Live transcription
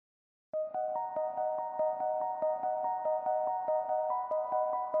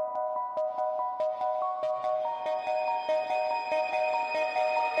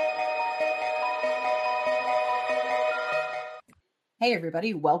Hey,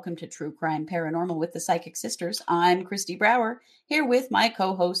 everybody. Welcome to True Crime Paranormal with the Psychic Sisters. I'm Kristi Brower, here with my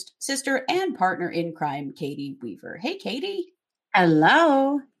co host, sister, and partner in crime, Katie Weaver. Hey, Katie.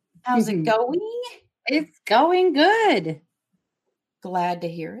 Hello. How's it going? It's going good. Glad to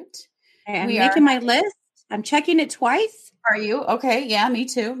hear it. I'm making my list. I'm checking it twice. Are you? Okay. Yeah, me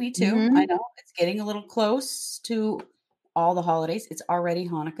too. Me too. Mhm. I know it's getting a little close to all the holidays. It's already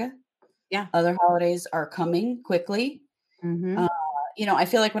Hanukkah. Yeah. Other holidays are coming quickly. Mhm. I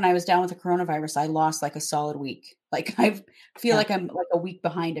feel like when I was down with the coronavirus, I lost like a solid week. Like I feel like I'm like a week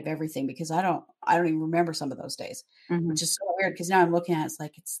behind of everything because I don't even remember some of those days, which is so weird because now I'm looking at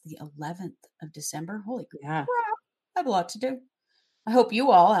it's the 11th of December. Holy crap. I have a lot to do. I hope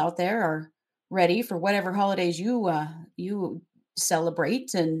you all out there are ready for whatever holidays you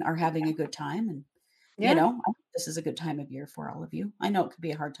celebrate and are having a good time. And I think this is a good time of year for all of you. I know it could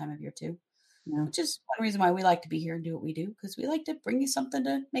be a hard time of year too. Yeah. Which is one reason why we like to be here and do what we do, because we like to bring you something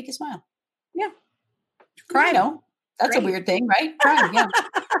to make you smile. Yeah. Crime. That's a weird thing, right? Crime, yeah.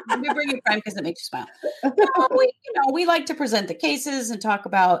 We bring you crime because it makes you smile. We like to present the cases and talk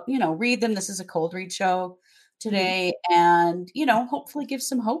about, read them. This is a cold read show today and, hopefully give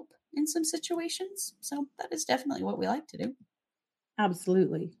some hope in some situations. So that is definitely what we like to do.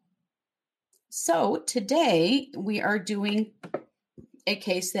 Absolutely. So today we are doing a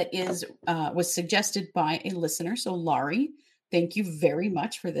case that was suggested by a listener. So Laurie, thank you very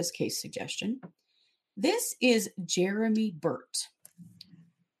much for this case suggestion. This is Jeramy Burt.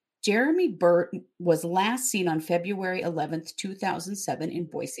 Jeramy Burt was last seen on February 11th, 2007 in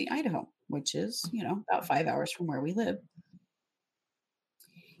Boise, Idaho, which is, about 5 hours from where we live.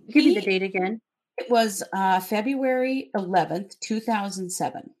 Give me the date again. It was February 11th,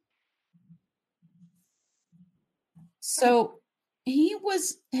 2007. So he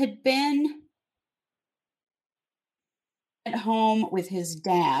had been at home with his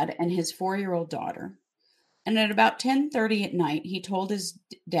dad and his 4-year-old daughter. And at about 10:30 at night, he told his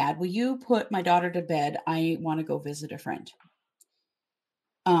dad, "Will you put my daughter to bed? I want to go visit a friend."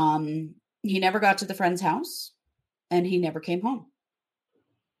 He never got to the friend's house and he never came home.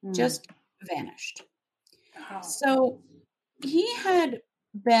 Just vanished. So he had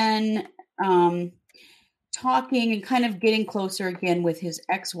been talking and kind of getting closer again with his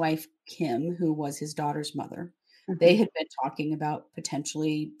ex-wife, Kim, who was his daughter's mother. They had been talking about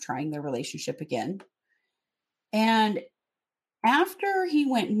potentially trying their relationship again. And after he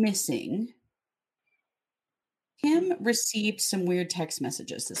went missing, Kim received some weird text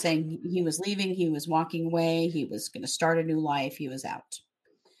messages saying he was leaving, he was walking away, he was going to start a new life, he was out.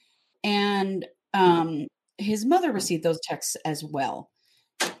 And his mother received those texts as well.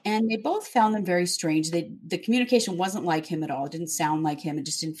 And they both found them very strange. The communication wasn't like him at all. It didn't sound like him. It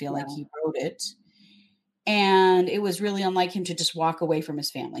just didn't feel like he wrote it. And it was really unlike him to just walk away from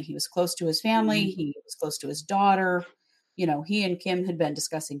his family. He was close to his family. He was close to his daughter. He and Kim had been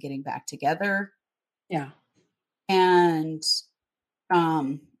discussing getting back together. Yeah. And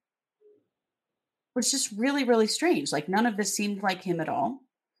it was just really, really strange. Like none of this seemed like him at all.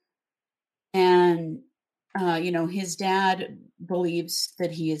 And, his dad believes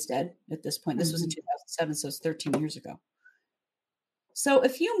that he is dead at this point. This was in 2007, so it's 13 years ago. So a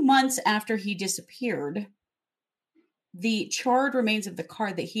few months after he disappeared, the charred remains of the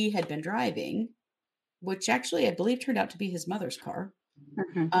car that he had been driving, which actually I believe turned out to be his mother's car,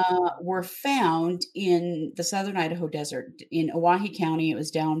 were found in the southern Idaho desert in Owyhee County. It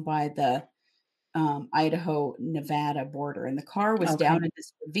was down by the Idaho-Nevada border, and the car was down in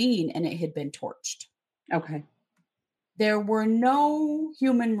this ravine, and it had been torched. Okay. There were no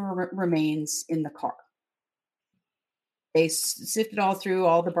human remains in the car. They sifted all through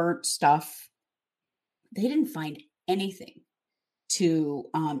all the burnt stuff. They didn't find anything to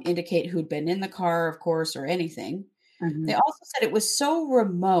indicate who'd been in the car, of course, or anything. They also said it was so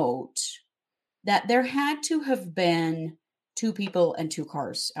remote that there had to have been 2 people and 2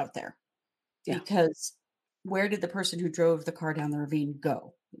 cars out there. Yeah. Because where did the person who drove the car down the ravine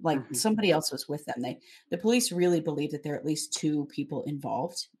go? Like somebody else was with them. The police really believe that there are at least 2 people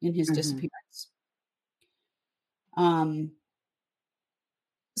involved in his disappearance.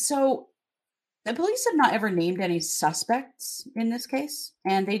 So the police have not ever named any suspects in this case,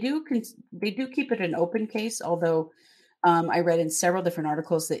 and they do keep it an open case. Although I read in several different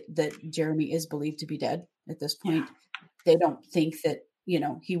articles that Jeramy is believed to be dead at this point. They don't think that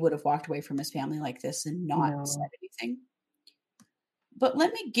he would have walked away from his family like this and not said anything. But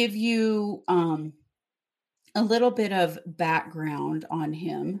let me give you a little bit of background on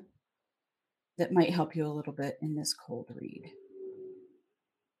him that might help you a little bit in this cold read.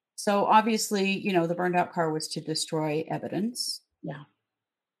 So obviously, the burned out car was to destroy evidence. Yeah.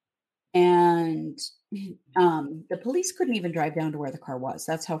 And the police couldn't even drive down to where the car was.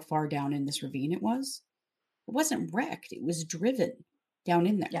 That's how far down in this ravine it was. It wasn't wrecked, it was driven down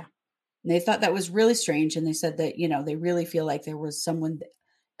in there. Yeah. And they thought that was really strange. And they said that, they really feel like there was someone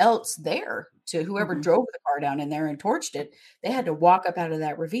else there to whoever Mhm. drove the car down in there and torched it. They had to walk up out of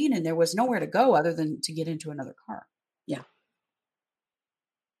that ravine and there was nowhere to go other than to get into another car. Yeah.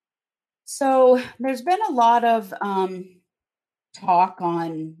 So there's been a lot of talk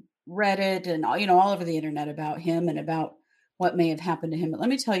on Reddit and all over the internet about him and about what may have happened to him. But let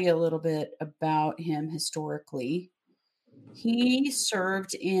me tell you a little bit about him historically. He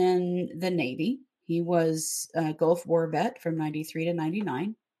served in the Navy. He was a Gulf War vet from 93 to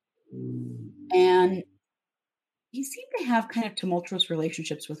 99. And he seemed to have kind of tumultuous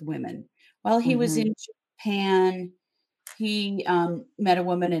relationships with women. While he was Mhm. in Japan, he met a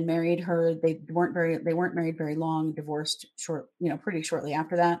woman and married her. They weren't married very long, divorced pretty shortly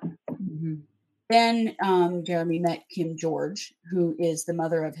after that. Mhm. Then Jeremy met Kim George, who is the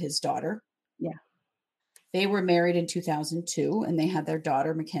mother of his daughter. Yeah. They were married in 2002 and they had their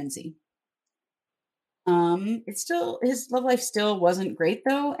daughter Mackenzie. His love life still wasn't great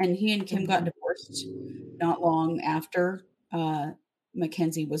though, and he and Kim got Mhm. divorced not long after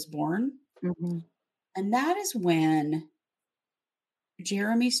Mackenzie was born. Mhm. And that is when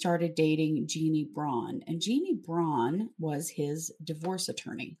Jeremy started dating Jeannie Braun, and Jeannie Braun was his divorce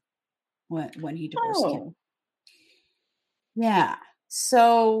attorney when he divorced Kim. Oh. Yeah.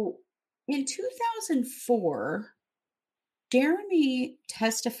 So in 2004, Jeremy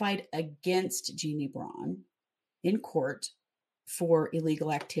testified against Jeannie Braun in court for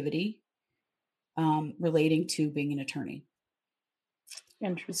illegal activity relating to being an attorney. So,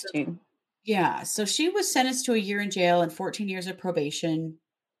 Interesting. yeah. So she was sentenced to a year in jail and 14 years of probation.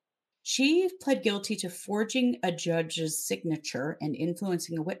 She pled guilty to forging a judge's signature and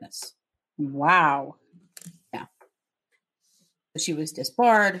influencing a witness. Wow. Yeah. She was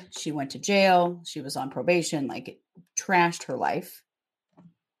disbarred. She went to jail. She was on probation. Like it trashed her life.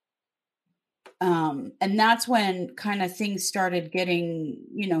 And that's when kind of things started getting,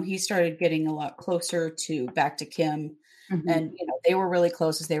 he started getting a lot closer to back to Kim. Mhm. And, they were really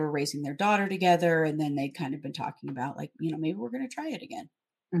close as they were raising their daughter together. And then they'd kind of been talking about like, maybe we're going to try it again.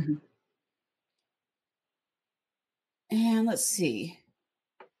 Mhm. And let's see.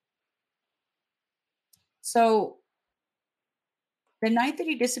 So the night that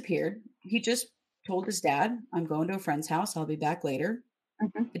he disappeared, he just told his dad, I'm going to a friend's house. I'll be back later.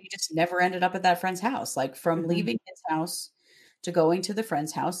 Mhm. But he just never ended up at that friend's house. Like from Mhm. leaving his house to going to the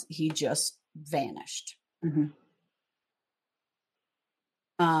friend's house, he just vanished. Mhm.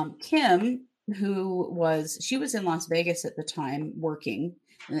 Kim, she was in Las Vegas at the time working.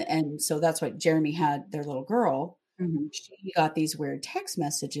 And so that's why Jeremy had their little girl. Mhm. She got these weird text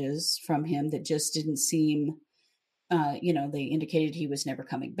messages from him that just didn't seem, they indicated he was never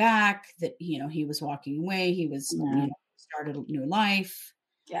coming back, that, he was walking away. He was, Yeah. started a new life.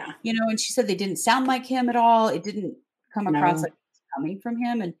 Yeah. And she said they didn't sound like him at all. It didn't come across No. like it was coming from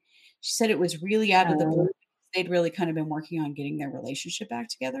him. And she said it was really out of the blue. Oh. They'd really kind of been working on getting their relationship back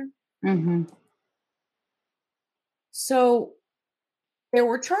together. Mhm. So there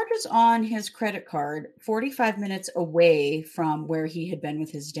were charges on his credit card 45 minutes away from where he had been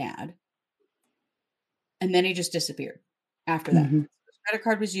with his dad. And then he just disappeared after that. Mhm. His credit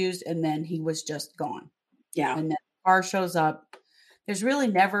card was used and then he was just gone. Yeah. And then the car shows up. There's really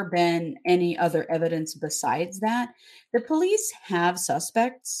never been any other evidence besides that. The police have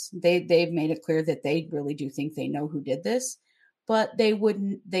suspects. They've made it clear that they really do think they know who did this, but they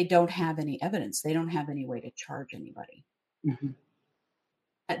don't have any evidence. They don't have any way to charge anybody. Mhm.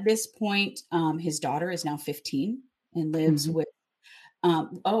 At this point, his daughter is now 15 and lives Mhm. with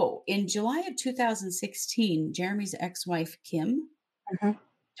in July of 2016, Jeremy's ex-wife Kim Mhm.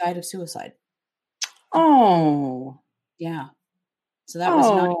 died of suicide. Oh. Yeah. So that was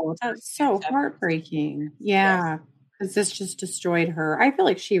 9 Oh, that's so years after his heartbreaking. disappearance. Yes. Yeah, because this just destroyed her. I feel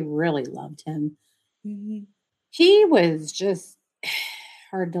like she really loved him. Mhm. He was just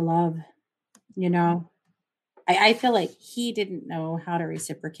hard to love, you know? I feel like he didn't know how to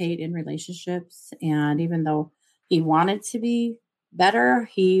reciprocate in relationships, and even though he wanted to be better,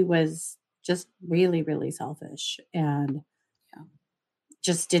 he was just really, really selfish and Yeah.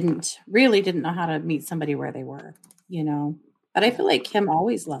 just didn't know how to meet somebody where they were, you know? But I Yeah. feel like Kim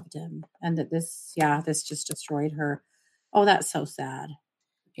always loved him and that this just destroyed her. Oh, that's so sad.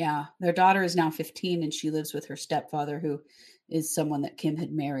 Yeah. Their daughter is now 15 and she lives with her stepfather, who is someone that Kim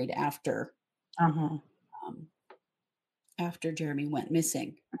had married Uh-huh. um, after Jeremy went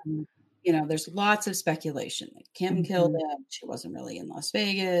missing. Mhm. there's lots of speculation that Kim killed Mhm. him. She wasn't really in Las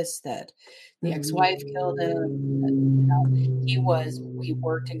Vegas, that the ex-wife killed him. That, he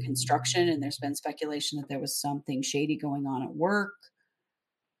worked in construction, and there's been speculation that there was something shady going on at work.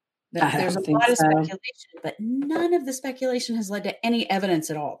 I There's a don't think lot of so. speculation, but none of the speculation has led to any evidence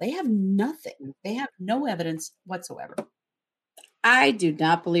at all. They have nothing. They have no evidence whatsoever. I do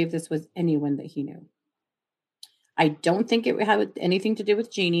not believe this was anyone that he knew. I don't think it had anything to do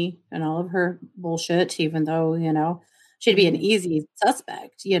with Jeannie and all of her bullshit, even though, she'd be an Mhm. easy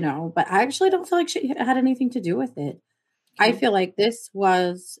suspect, but I actually don't feel like she had anything to do with it. I Okay. feel like this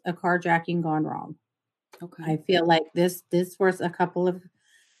was a carjacking gone wrong. Okay. I feel like this was a couple of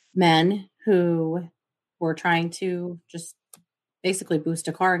men who were trying to just basically boost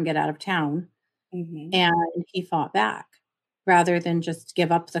a car and get out of town, Mhm. and he fought back rather than just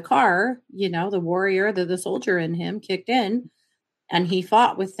give up the car. The warrior, the soldier in him kicked in, and he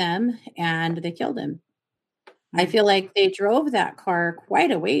fought with them and they killed him. I Mm. feel like they drove that car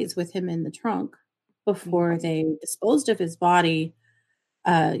quite a ways with him in the trunk before Okay. they disposed of his body.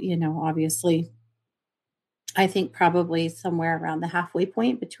 Obviously, I think probably somewhere around the halfway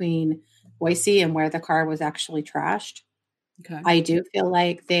point between Boise and where the car was actually trashed. Okay. I do feel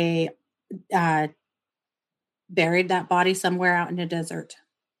like they uh, buried that body somewhere out in a desert.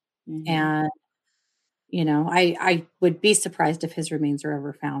 Mhm. And, I would be surprised if his remains are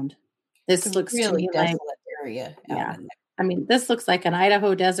ever found. It's This a looks to really me like, desolate area out yeah. in there. I mean, this looks like an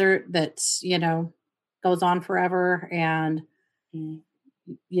Idaho desert that, goes on forever, and Mm.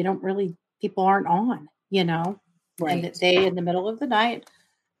 you don't really, people aren't and that Right. they, in the middle of the night,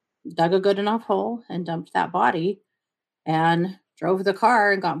 dug a good enough hole and dumped that body and drove the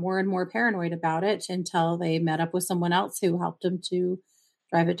car and got more and more paranoid about it until they met up with someone else who helped them to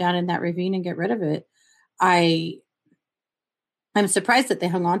drive it down in that ravine and get rid of it. I I'm surprised that they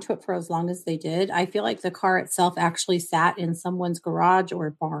hung on to it for as long as they did. I feel like the car itself actually sat in someone's garage or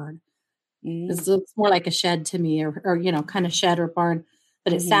barn. This Mm. looks more like a shed to me, or kind of shed or barn.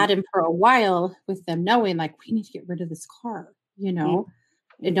 But it sat Mhm. in for a while with them knowing, like, we need to get rid of this car, Mm.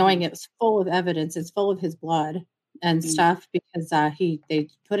 and knowing Mhm. it was full of evidence. It's full of his blood and Mm. stuff because they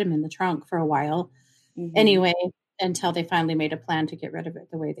put him in the trunk for a while Mhm. anyway, until they finally made a plan to get rid of it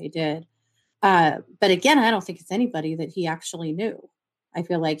the way they did. But again, I don't think it's anybody that he actually knew. I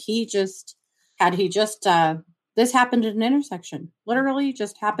feel like he just, this happened at an intersection, literally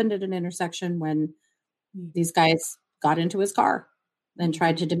just happened at an intersection when Mm. these guys got into his car and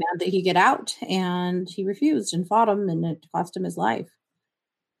tried Mhm. to demand that he get out, and he refused and fought him, and it cost him his life.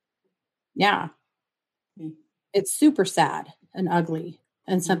 Yeah, Mm. it's super sad and ugly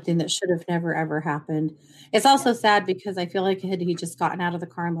and Mm. something that should have never ever happened. It's also sad because I feel like had he just gotten out of the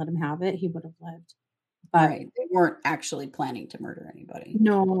car and let him have it, he would have lived. But Right. They weren't actually planning to murder anybody.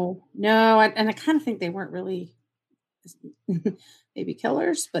 no, no, and I kind of think they weren't really maybe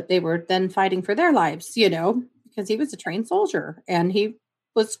killers, but they were then fighting for their lives, because he was a trained soldier and he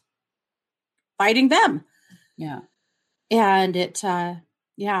was fighting them. Yeah. And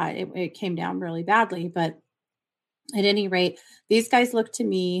yeah, it came down really badly. But at any rate, these guys look to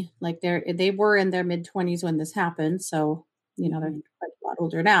me like they were in their mid-20s when this happened. So, they're Mhm. quite a lot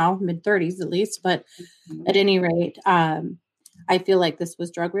older now, mid-30s at least. But Mhm. at any rate, I feel like this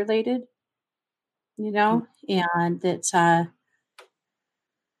was drug related, Mm. and that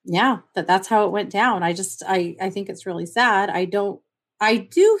yeah, that's how it went down. I think it's really sad. I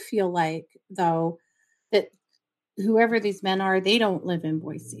do feel like though that whoever these men are, they don't live in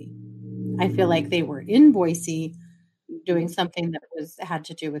Boise. I feel like they were in Boise doing Mhm. something that had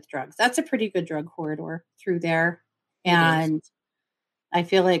to do with drugs. That's a pretty good drug corridor through there. It is. And I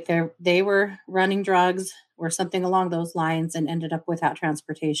feel like they were running drugs or something along those lines and ended up without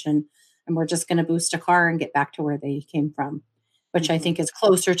transportation. And we're just going to boost a car and get back to where they came from, which I Mhm. think is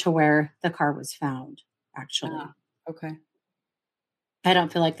closer to where the car was found, Ah, actually. okay. I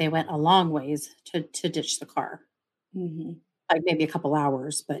don't feel like they went a long ways to ditch the car, Mhm. like maybe a couple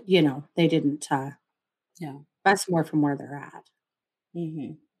hours, but they didn't. Yeah. That's more from where they're at.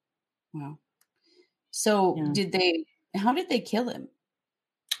 Mhm. Wow. So, Yeah. how did they kill him?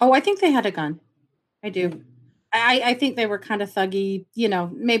 Oh, I think they had a gun. I do. Mm. I think they were kind of thuggy,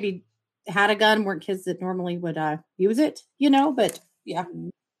 maybe had a gun, weren't kids that normally would use it, but yeah, Mhm.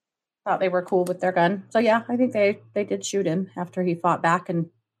 thought they were cool with their gun. So yeah, I think they did shoot him after he fought back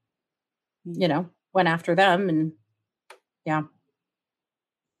and, Mm. went after them. And yeah, Mm.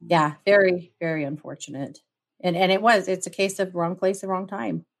 yeah, very, very unfortunate. And it's a case of wrong place, the wrong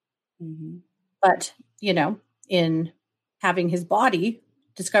time. Mhm. But, in having his body,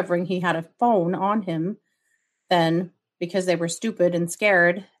 discovering he had a phone on him, then because they were stupid and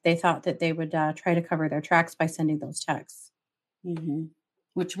scared, they thought that they would try to cover their tracks by sending those texts. Mm-hmm.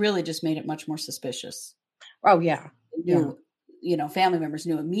 Which really just made it much more suspicious. Oh, yeah. They knew, family members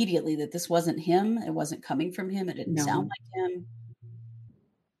knew immediately that this wasn't him. It wasn't coming from him. It didn't sound like him.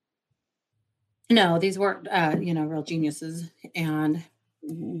 No, these weren't, real geniuses. And,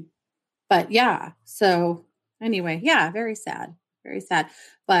 but yeah. So anyway, yeah, very sad. Very sad.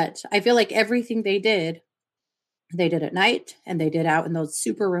 But I feel like everything they did at night, and they did out in those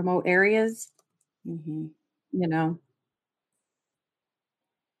super remote areas. Mm-hmm. Yeah.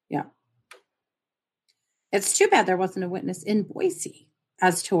 It's too bad there wasn't a witness in Boise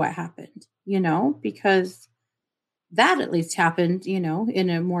as to what happened, because that at least happened, in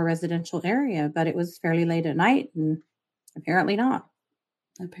a more residential area, but it was fairly late at night and apparently not.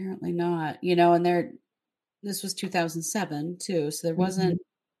 Apparently not, and this was 2007 too. So there wasn't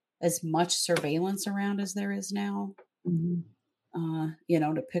as much surveillance around as there is now,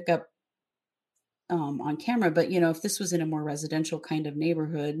 to pick up on camera. But, if this was in a more residential kind of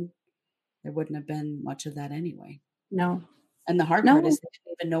neighborhood, there wouldn't have been much of that anyway. No. And the hard part is they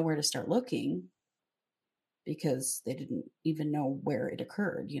didn't even know where to start looking because they didn't even know where it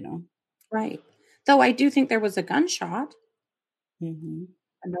occurred, Right. Though I do think there was a gunshot. Mm-hmm.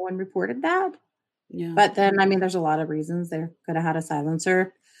 And no one reported that. Yeah. But then, there's a lot of reasons. They could have had a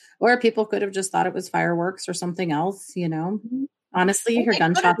silencer, or people could have just thought it was fireworks or something else, Honestly, you hear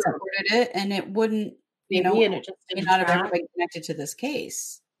gunshots. Reported it, and it wouldn't, maybe, and it just may not have ever been connected to this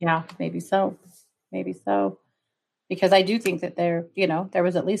case. Yeah, maybe so. Maybe so. Because I do think that there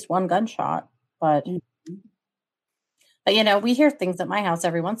was at least one gunshot, but we hear things at my house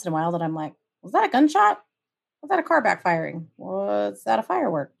every once in a while that I'm like, was that a gunshot? Was that a car backfiring? Was that a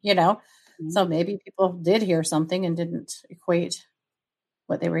firework? So maybe people did hear something and didn't equate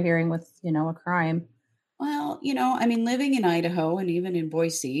what they were hearing with, a crime. Well, living in Idaho and even in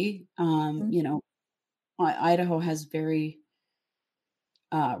Boise, Idaho has very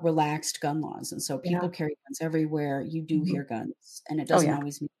relaxed gun laws. And so people carry guns everywhere. You do hear guns, and it doesn't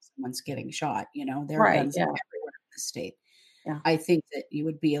always mean someone's getting shot. There are guns everywhere in the state. Yeah. I think that you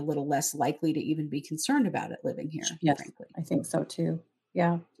would be a little less likely to even be concerned about it living here, frankly. I think so too.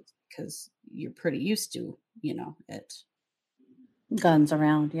 Yeah. Because you're pretty used to, it. Guns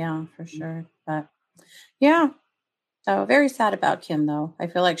around. Yeah, for sure. But yeah. So very sad about Kim, though. I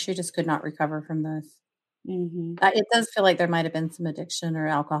feel like she just could not recover from this. It does feel like there might have been some addiction or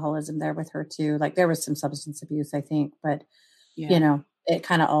alcoholism there with her too. Like there was some substance abuse, I think, but it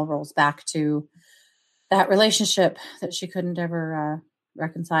kind of all rolls back to that relationship that she couldn't ever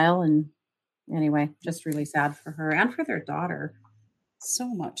reconcile. And anyway, just really sad for her and for their daughter. So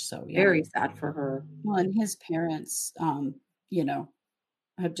much so, yeah. Very sad for her. Well, and his parents, have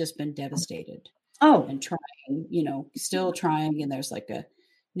just been devastated. Oh. And trying, still trying. And there's like a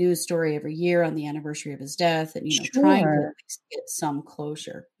news story every year on the anniversary of his death and, trying to get some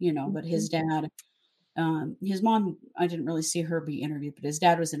closure, but his dad, his mom, I didn't really see her be interviewed, but his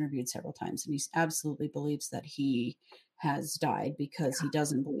dad was interviewed several times, and he absolutely believes that he has died because he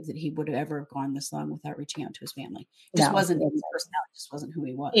doesn't believe that he would have ever gone this long without reaching out to his family. Just wasn't his personality, just wasn't who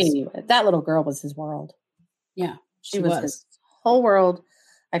he was. Anyway, that little girl was his world. Yeah, she was his whole world.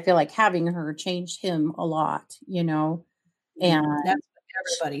 I feel like having her changed him a lot, and that's what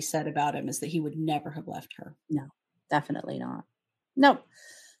everybody said about him, is that he would never have left her. No, definitely not. Nope.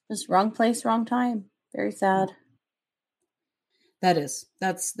 Just wrong place, wrong time. Very sad. That's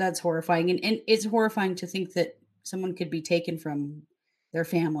horrifying. And it's horrifying to think that someone could be taken from their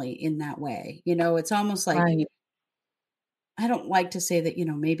family in that way. It's almost like, I don't like to say that,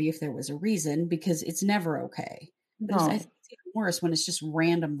 maybe if there was a reason, because it's never okay. But I think it's even worse when it's just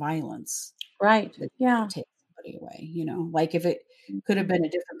random violence. Right. Yeah. Take somebody away, like if it could have been a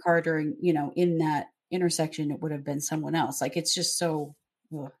different car during, in that intersection, it would have been someone else. Like, it's just so,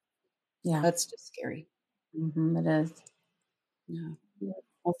 yeah, that's just scary. It is. Yeah.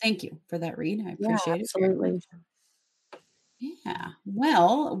 Well, thank you for that read. I appreciate it. Absolutely. Yeah.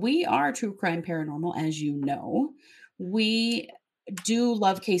 Well, we are True Crime Paranormal, as you know. We do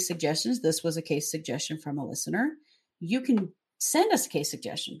love case suggestions. This was a case suggestion from a listener. You can send us a case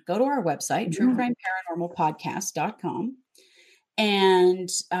suggestion. Go to our website, truecrimeparanormalpodcast.com, and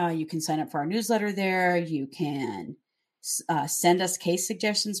you can sign up for our newsletter there. You can send us case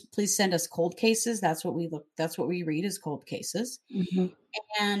suggestions. Please send us cold cases. That's what we read is cold cases.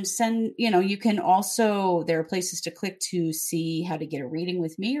 And send, you can also, there are places to click to see how to get a reading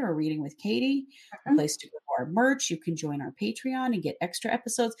with me or a reading with Katie, a place to go to our merch. You can join our Patreon and get extra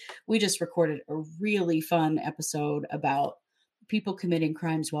episodes. We just recorded a really fun episode about people committing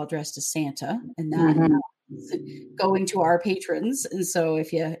crimes while dressed as Santa. And that going to our patrons. And so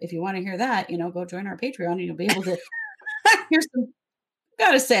if you want to hear that, go join our Patreon and you'll be able to hear some,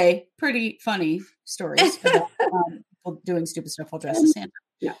 gotta say, pretty funny stories about people doing stupid stuff while dressed as Santa.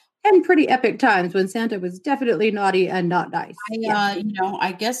 Yeah. And pretty epic times when Santa was definitely naughty and not nice.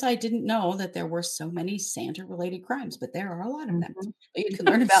 I guess I didn't know that there were so many Santa-related crimes, but there are a lot of them. But you can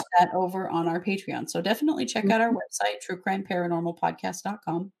learn about that over on our Patreon. So definitely check out our website,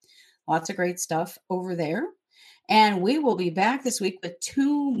 truecrimeparanormalpodcast.com. Lots of great stuff over there. And we will be back this week with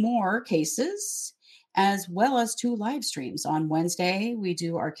 2 more cases, as well as 2 live streams. On Wednesday, we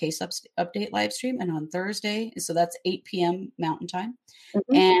do our case update live stream, and on Thursday, so that's 8 p.m. Mountain Time.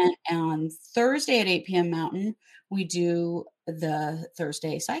 And on Thursday at 8 p.m. Mountain, we do the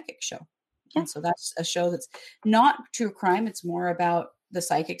Thursday Psychic Show. And so that's a show that's not true crime. It's more about the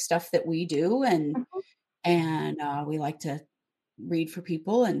psychic stuff that we do. And we like to read for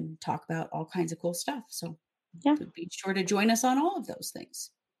people and talk about all kinds of cool stuff. So be sure to join us on all of those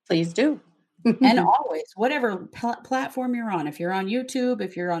things. Please do. And always, whatever platform you're on, if you're on YouTube,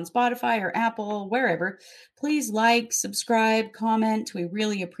 if you're on Spotify or Apple, wherever, please like, subscribe, comment. We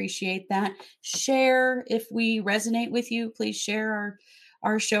really appreciate that. Share if we resonate with you. Please share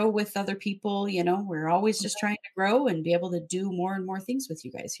our show with other people. We're always just trying to grow and be able to do more and more things with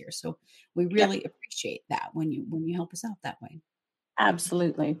you guys here. So we really appreciate that when you help us out that way.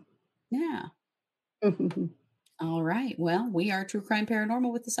 Absolutely. Yeah. All right. Well, we are True Crime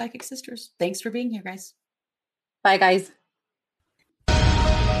Paranormal with the Psychic Sisters. Thanks for being here, guys. Bye, guys.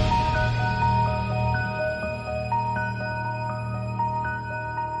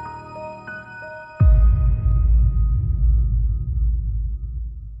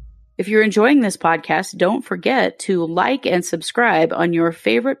 If you're enjoying this podcast, don't forget to like and subscribe on your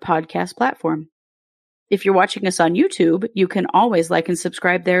favorite podcast platform. If you're watching us on YouTube, you can always like and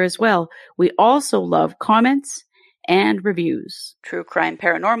subscribe there as well. We also love comments and reviews. True Crime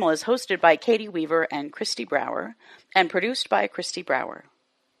Paranormal is hosted by Katie Weaver and Kristi Brower and produced by Kristi Brower.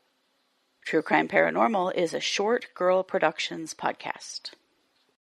 True Crime Paranormal is a Short Girl Productions podcast.